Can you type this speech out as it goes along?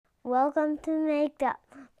Welcome to Make Up,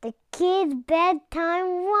 the kids'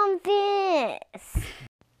 bedtime rumpus.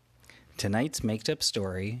 Tonight's Maked Up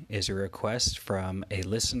story is a request from a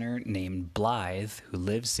listener named Blythe who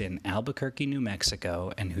lives in Albuquerque, New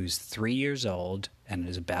Mexico, and who's 3 years old and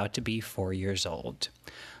is about to be 4 years old.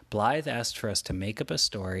 Blythe asked for us to make up a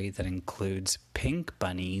story that includes pink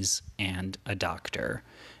bunnies and a doctor,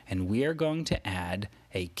 and we are going to add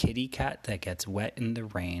a kitty cat that gets wet in the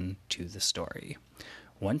rain to the story.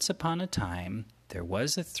 Once upon a time, there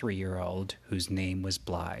was a 3-year-old whose name was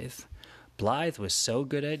Blythe. Blythe was so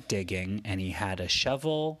good at digging, and he had a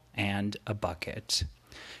shovel and a bucket.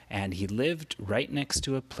 And he lived right next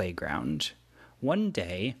to a playground. One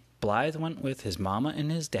day, Blythe went with his mama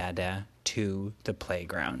and his dada to the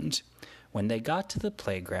playground. When they got to the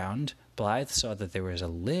playground, Blythe saw that there was a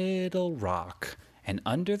little rock, and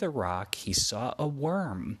under the rock he saw a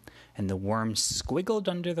worm, and the worm squiggled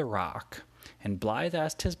under the rock. And Blythe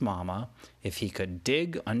asked his mama if he could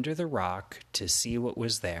dig under the rock to see what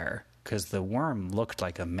was there, 'cause the worm looked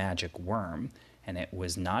like a magic worm, and it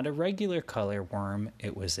was not a regular color worm,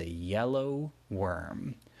 it was a yellow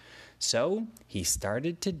worm. So he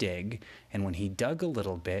started to dig, and when he dug a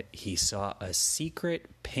little bit, he saw a secret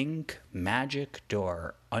pink magic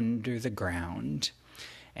door under the ground.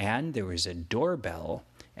 And there was a doorbell,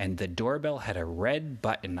 and the doorbell had a red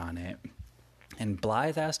button on it. And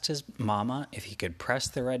Blythe asked his mama if he could press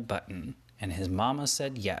the red button, and his mama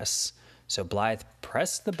said yes. So Blythe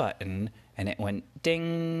pressed the button, and it went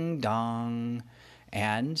ding-dong,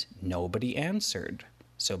 and nobody answered.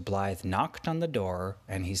 So Blythe knocked on the door,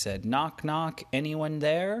 and he said, "Knock, knock, anyone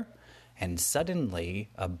there?" And suddenly,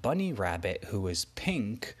 a bunny rabbit who was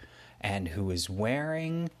pink and who was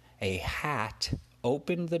wearing a hat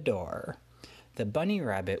opened the door. The bunny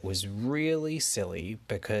rabbit was really silly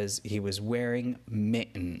because he was wearing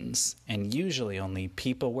mittens, and usually only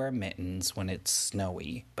people wear mittens when it's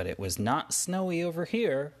snowy, but it was not snowy over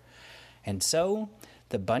here. And so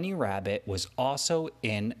the bunny rabbit was also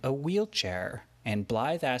in a wheelchair, and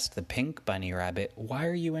Blythe asked the pink bunny rabbit, "Why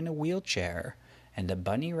are you in a wheelchair?" And the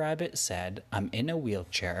bunny rabbit said, "I'm in a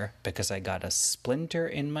wheelchair because I got a splinter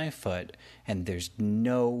in my foot, and there's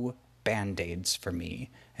no Band-Aids for me,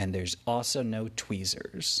 and there's also no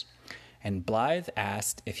tweezers." And Blythe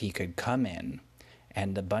asked if he could come in,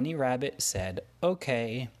 and the bunny rabbit said,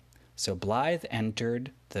 "Okay." So Blythe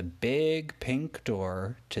entered the big pink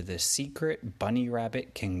door to the secret bunny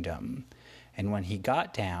rabbit kingdom. And when he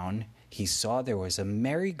got down, he saw there was a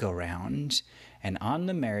merry-go-round, and on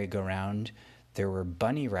the merry-go-round there were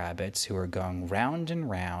bunny rabbits who were going round and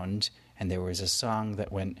round, and there was a song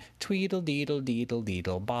that went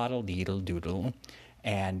tweedle-deedle-deedle-deedle, bottle-deedle-doodle.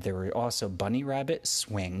 And there were also bunny rabbit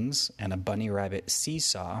swings and a bunny rabbit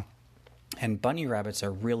seesaw. And bunny rabbits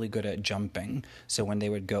are really good at jumping. So when they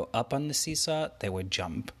would go up on the seesaw, they would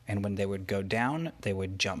jump. And when they would go down, they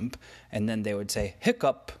would jump. And then they would say,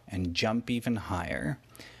 "Hiccup," and jump even higher.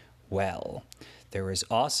 Well, there was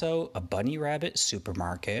also a bunny rabbit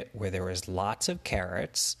supermarket where there was lots of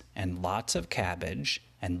carrots and lots of cabbage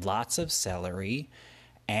and lots of celery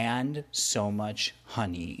and so much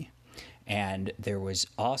honey. And there was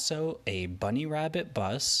also a bunny rabbit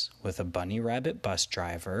bus with a bunny rabbit bus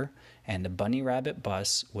driver, and the bunny rabbit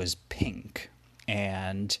bus was pink.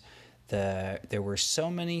 And there were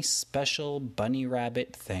so many special bunny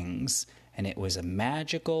rabbit things, and it was a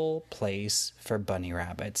magical place for bunny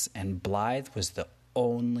rabbits, and Blythe was the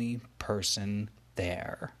only person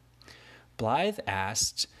there. Blythe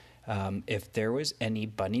asked if there was any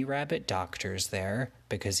bunny rabbit doctors there,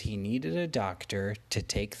 because he needed a doctor to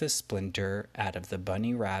take the splinter out of the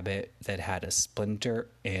bunny rabbit that had a splinter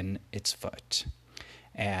in its foot.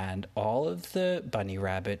 And all of the bunny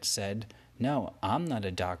rabbits said, "No, I'm not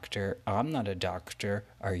a doctor. I'm not a doctor.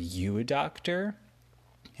 Are you a doctor?"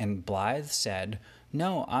 And Blythe said,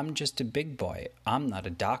 "No, I'm just a big boy. I'm not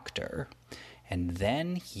a doctor." And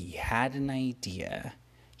then he had an idea.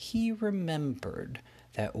 He remembered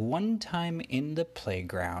that one time in the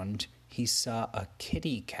playground, he saw a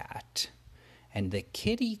kitty cat. And the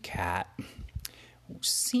kitty cat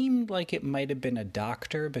seemed like it might have been a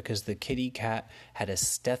doctor because the kitty cat had a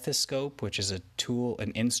stethoscope, which is a tool,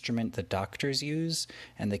 an instrument that doctors use.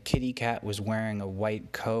 And the kitty cat was wearing a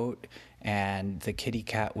white coat, and the kitty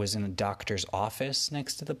cat was in a doctor's office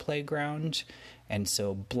next to the playground. And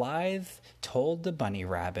so Blythe told the bunny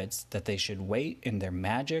rabbits that they should wait in their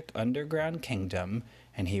magic underground kingdom,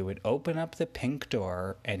 and he would open up the pink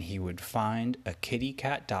door, and he would find a kitty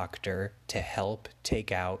cat doctor to help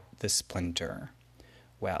take out the splinter.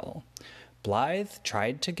 Well, Blythe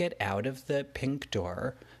tried to get out of the pink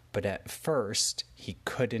door, but at first he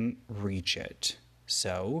couldn't reach it.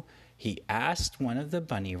 So he asked one of the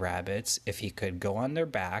bunny rabbits if he could go on their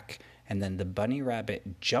back, and then the bunny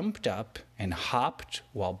rabbit jumped up and hopped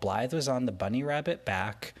while Blythe was on the bunny rabbit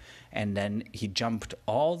back, and then he jumped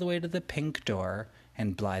all the way to the pink door,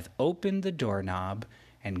 and Blythe opened the doorknob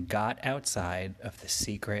and got outside of the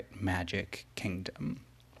secret magic kingdom.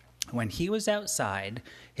 When he was outside,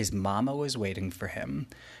 his mama was waiting for him,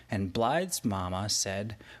 and Blythe's mama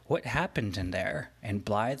said, "What happened in there?" And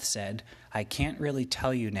Blythe said, "I can't really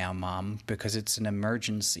tell you now, Mom, because it's an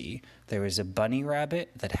emergency. There was a bunny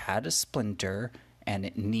rabbit that had a splinter, and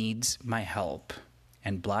it needs my help."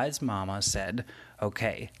 And Blythe's mama said,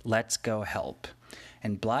 "Okay, let's go help."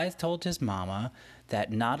 And Blythe told his mama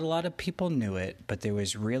that not a lot of people knew it, but there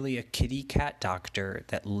was really a kitty cat doctor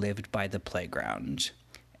that lived by the playground.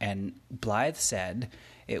 And Blythe said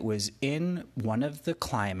it was in one of the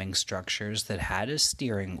climbing structures that had a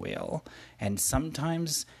steering wheel, and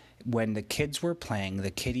sometimes when the kids were playing, the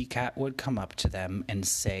kitty cat would come up to them and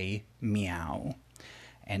say meow.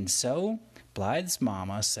 And so Blythe's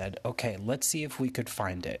mama said, "Okay, let's see if we could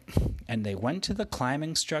find it." And they went to the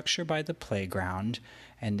climbing structure by the playground,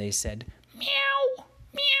 and they said, "Meow,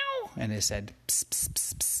 meow." And they said, "Psst, psst,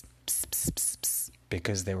 psst, psst, psst, psst, psst, psst,"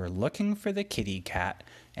 because they were looking for the kitty cat,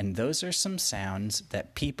 and those are some sounds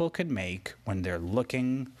that people could make when they're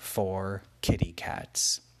looking for kitty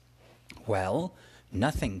cats. Well,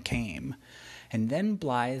 nothing came, and then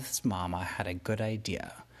Blythe's mama had a good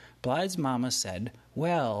idea. Blythe's mama said,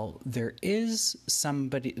 "Well, there is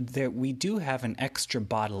somebody there. We do have an extra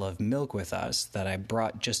bottle of milk with us that I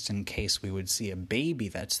brought just in case we would see a baby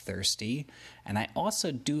that's thirsty, and I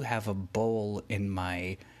also do have a bowl in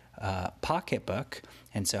my pocketbook,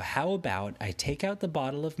 and so how about I take out the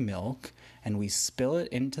bottle of milk and we spill it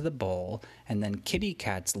into the bowl, and then kitty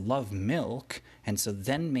cats love milk, and so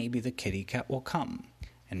then maybe the kitty cat will come."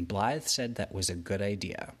 And Blythe said that was a good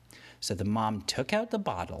idea. So the mom took out the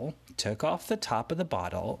bottle, took off the top of the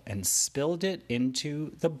bottle, and spilled it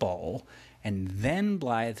into the bowl, and then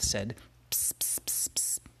Blythe said, "Psst, psst, psst,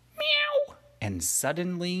 psst, meow," and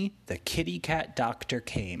suddenly the kitty cat doctor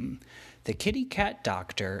came. The kitty cat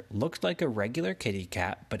doctor looked like a regular kitty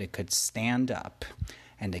cat, but it could stand up.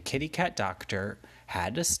 And the kitty cat doctor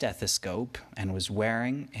had a stethoscope and was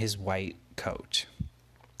wearing his white coat.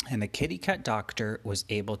 And the kitty cat doctor was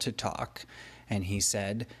able to talk. And he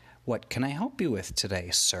said, "What can I help you with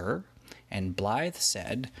today, sir?" And Blythe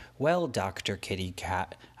said, "Well, Dr. Kitty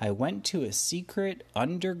Cat, I went to a secret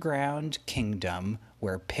underground kingdom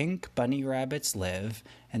where pink bunny rabbits live,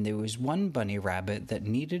 and there was one bunny rabbit that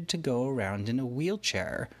needed to go around in a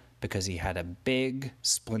wheelchair because he had a big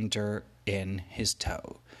splinter in his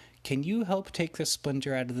toe. Can you help take the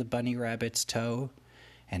splinter out of the bunny rabbit's toe?"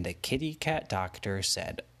 And the kitty cat doctor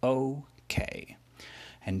said, "Okay."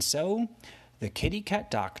 And so the kitty cat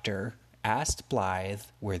doctor asked Blythe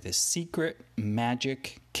where the secret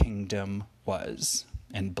magic kingdom was.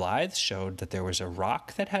 And Blythe showed that there was a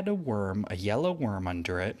rock that had a yellow worm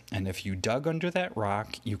under it, and if you dug under that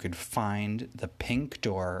rock, you could find the pink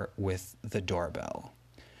door with the doorbell.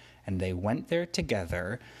 And they went there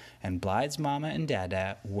together, and Blythe's mama and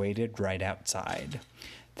dada waited right outside.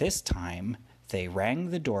 This time, they rang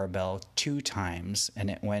the doorbell 2 times, and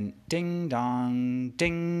it went ding-dong,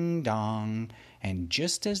 ding-dong. And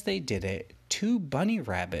just as they did it, 2 bunny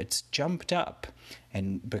rabbits jumped up.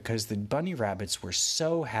 And because the bunny rabbits were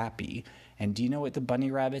so happy, and do you know what the bunny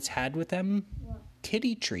rabbits had with them? What?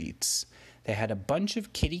 Kitty treats. They had a bunch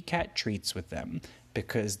of kitty cat treats with them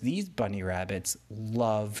because these bunny rabbits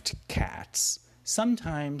loved cats.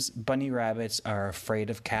 Sometimes bunny rabbits are afraid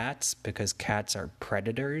of cats because cats are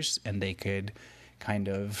predators and they could kind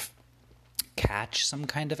of catch some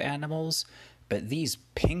kind of animals. But these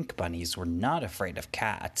pink bunnies were not afraid of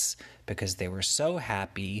cats because they were so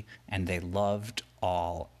happy and they loved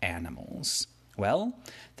all animals. Well,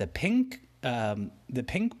 the pink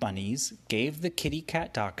bunnies gave the kitty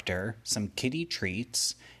cat doctor some kitty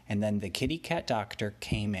treats, and then the kitty cat doctor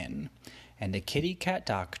came in. And the kitty cat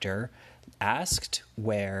doctor asked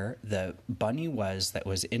where the bunny was that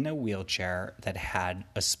was in a wheelchair that had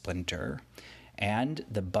a splinter. And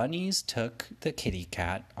the bunnies took the kitty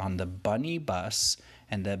cat on the bunny bus,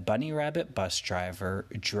 and the bunny rabbit bus driver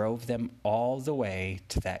drove them all the way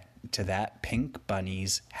to that pink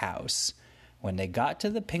bunny's house. When they got to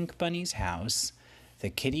the pink bunny's house, the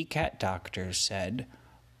kitty cat doctor said,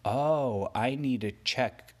 "Oh, I need to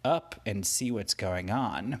check up and see what's going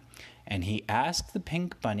on." And he asked the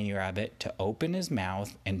pink bunny rabbit to open his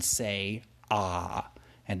mouth and say, "Ah."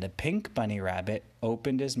 And the pink bunny rabbit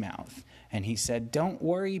opened his mouth, and he said, "Don't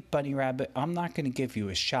worry, bunny rabbit, I'm not going to give you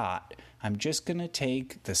a shot. I'm just going to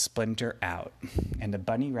take the splinter out." And the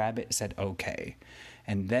bunny rabbit said, "Okay."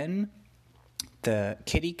 And then the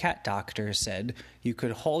kitty cat doctor said, "You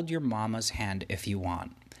could hold your mama's hand if you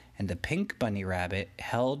want." And the pink bunny rabbit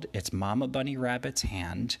held its mama bunny rabbit's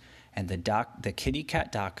hand, and the kitty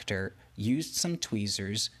cat doctor used some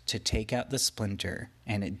tweezers to take out the splinter,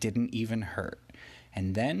 and it didn't even hurt.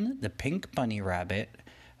 And then the pink bunny rabbit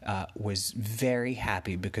was very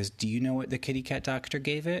happy because do you know what the kitty cat doctor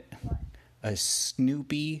gave it? What? A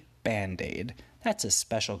Snoopy Band-Aid. That's a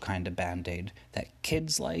special kind of Band-Aid that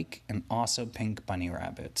kids like, and also pink bunny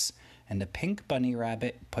rabbits. And the pink bunny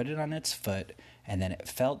rabbit put it on its foot, and then it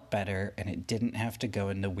felt better, and it didn't have to go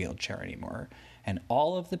in the wheelchair anymore. And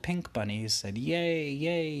all of the pink bunnies said, "Yay,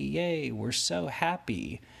 yay, yay, we're so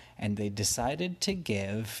happy." And they decided to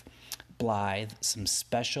give Blythe some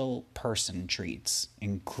special person treats,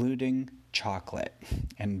 including chocolate.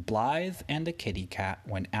 And Blythe and the kitty cat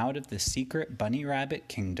went out of the secret bunny rabbit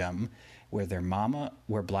kingdom where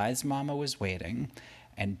Blythe's mama was waiting.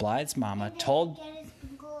 And Blythe's mama told... Get a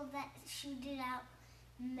sprinkle that shooted out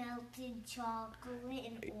melted chocolate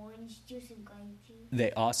and orange juice and grape juice.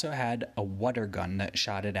 They also had a water gun that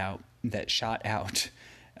shot out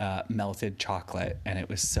melted chocolate, and it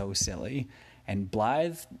was so silly. And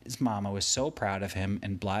Blythe's mama was so proud of him,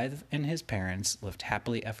 and Blythe and his parents lived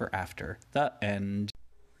happily ever after. The end.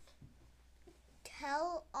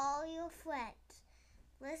 Tell all your friends.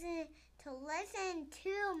 Listen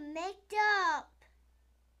to Make Up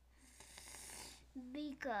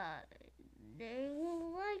because they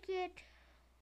will like it.